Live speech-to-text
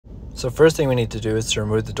So first thing we need to do is to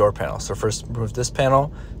remove the door panel. So first remove this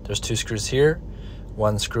panel. There's 2 screws here,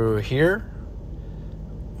 1 screw here,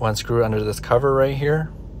 1 screw under this cover right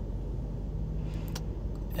here,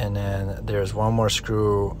 and then there's 1 more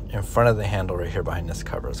screw in front of the handle right here behind this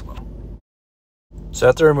cover as well. So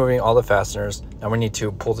after removing all the fasteners, now we need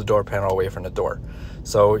to pull the door panel away from the door.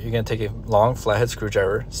 So you're going to take a long flathead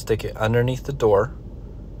screwdriver, stick it underneath the door,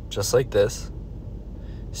 just like this.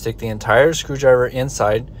 Stick the entire screwdriver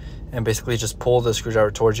inside and basically just pull the screwdriver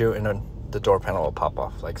towards you, and then the door panel will pop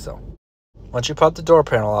off like so. Once you pop the door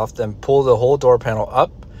panel off, then pull the whole door panel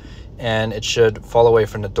up and it should fall away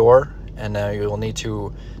from the door. And now you will need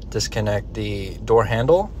to disconnect the door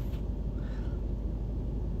handle.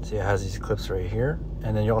 See, it has these clips right here.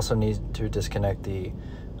 And then you also need to disconnect the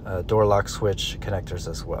door lock switch connectors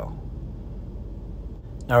as well.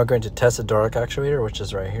 Now we're going to test the door lock actuator, which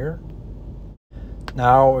is right here.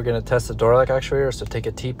 Now we're going to test the door lock actuator. So take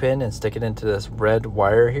a T-pin and stick it into this red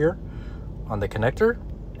wire here on the connector,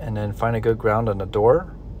 and then find a good ground on the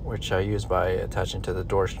door, which I use by attaching to the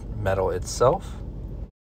door metal itself.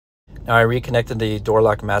 Now I reconnected the door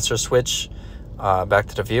lock master switch back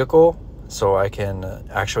to the vehicle so I can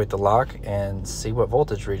actuate the lock and see what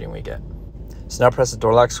voltage reading we get. So now press the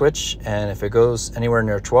door lock switch, and if it goes anywhere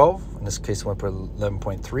near 12, in this case we'll put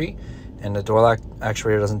 11.3, and the door lock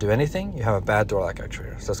actuator doesn't do anything, you have a bad door lock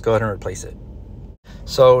actuator. So let's go ahead and replace it.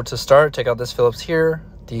 So to start, take out this Phillips here,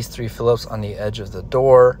 these 3 Phillips on the edge of the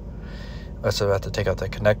door. So I have to take out the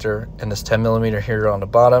connector, and this 10mm here on the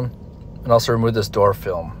bottom, and also remove this door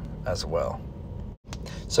film as well.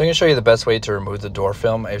 So I'm going to show you the best way to remove the door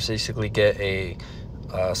film. I basically get a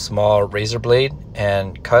small razor blade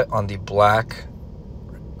and cut on the black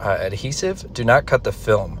adhesive. Do not cut the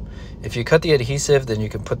film. If you cut the adhesive, then you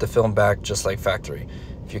can put the film back just like factory.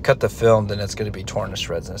 If you cut the film, then it's going to be torn to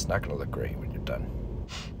shreds and it's not going to look great when you're done.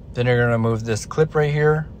 Then you're going to remove this clip right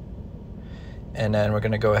here, and then we're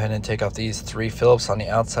going to go ahead and take off these 3 Phillips on the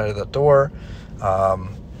outside of the door.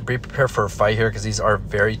 Be prepared for a fight here because these are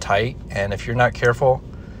very tight, and if you're not careful,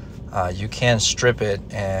 you can strip it,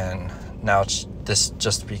 and now this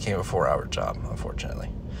just became a 4-hour job, unfortunately.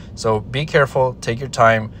 So be careful, take your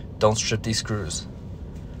time, don't strip these screws.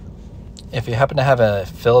 If you happen to have a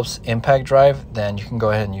Phillips impact drive, then you can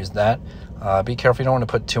go ahead and use that. Be careful, you don't want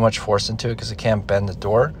to put too much force into it because it can bend the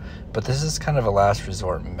door, but this is kind of a last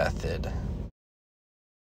resort method.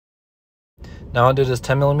 Now I'll do this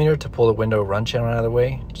 10mm to pull the window run channel out of the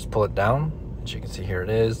way. Just pull it down. As you can see, here it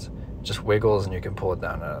is. Just wiggles and you can pull it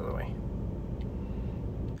down out of the way.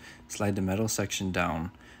 Slide the metal section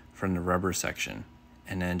down from the rubber section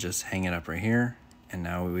and then just hang it up right here. And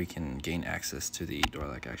now we can gain access to the door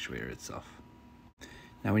lock actuator itself.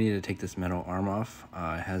 Now we need to take this metal arm off.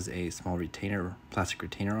 It has a small retainer, plastic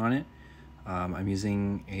retainer on it. I'm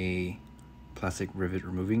using a plastic rivet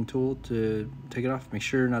removing tool to take it off. Make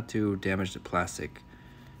sure not to damage the plastic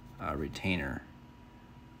retainer.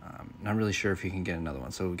 Not really sure if you can get another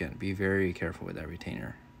one. So again, be very careful with that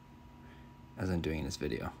retainer as I'm doing in this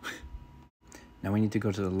video. Now we need to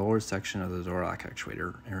go to the lower section of the door lock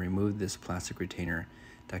actuator and remove this plastic retainer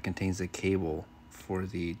that contains the cable for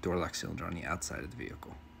the door lock cylinder on the outside of the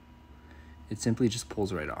vehicle. It simply just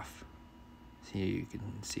pulls right off. See, you can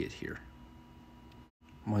see it here.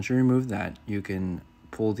 Once you remove that, you can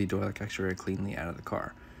pull the door lock actuator cleanly out of the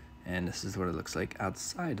car. And this is what it looks like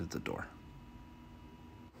outside of the door.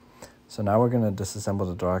 So now we're going to disassemble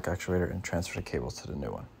the door lock actuator and transfer the cables to the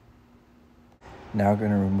new one. Now we're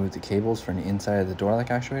going to remove the cables from the inside of the door lock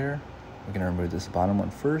actuator. We're going to remove this bottom one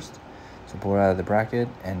first. So pull it out of the bracket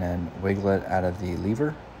and then wiggle it out of the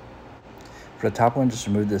lever. For the top one, just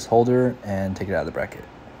remove this holder and take it out of the bracket.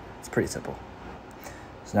 It's pretty simple.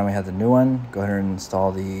 So now we have the new one. Go ahead and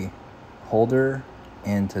install the holder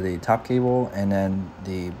into the top cable, and then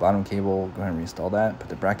the bottom cable, go ahead and reinstall that. Put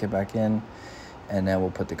the bracket back in, and then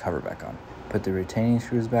we'll put the cover back on. Put the retaining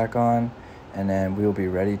screws back on, and then we will be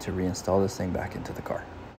ready to reinstall this thing back into the car.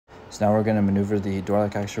 So now we're going to maneuver the door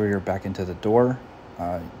lock actuator back into the door,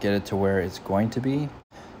 get it to where it's going to be.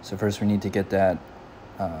 So first we need to get that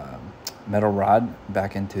metal rod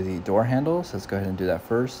back into the door handle. So let's go ahead and do that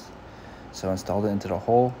first. So install it into the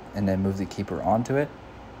hole and then move the keeper onto it.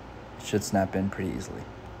 It should snap in pretty easily.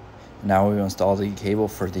 Now we will install the cable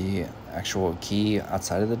for the actual key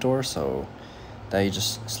outside of the door, so that you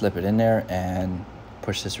just slip it in there and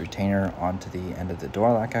push this retainer onto the end of the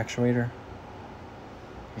door lock actuator.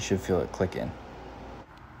 You should feel it click in.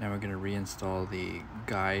 Now we're going to reinstall the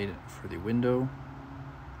guide for the window.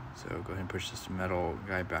 So go ahead and push this metal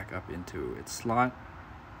guide back up into its slot.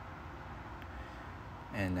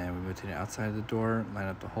 And then we move to the outside of the door, line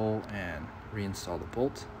up the hole, and reinstall the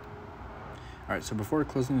bolt. Alright, so before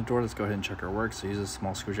closing the door, let's go ahead and check our work. So use a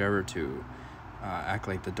small screwdriver to act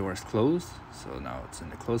like the door is closed. So now it's in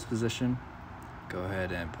the closed position. Go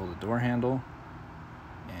ahead and pull the door handle,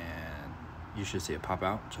 and you should see it pop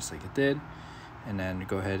out just like it did. And then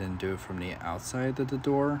go ahead and do it from the outside of the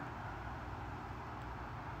door.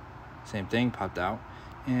 Same thing, popped out,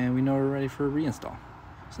 and we know we're ready for a reinstall.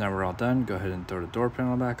 So now we're all done. Go ahead and throw the door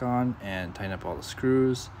panel back on and tighten up all the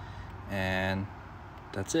screws, and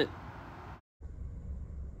that's it.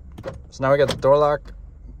 So now we got the door lock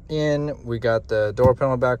in, we got the door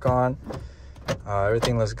panel back on,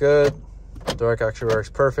 everything looks good. The door lock actually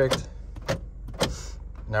works perfect.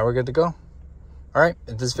 Now we're good to go. All right,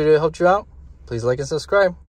 if this video helped you out, please like and subscribe.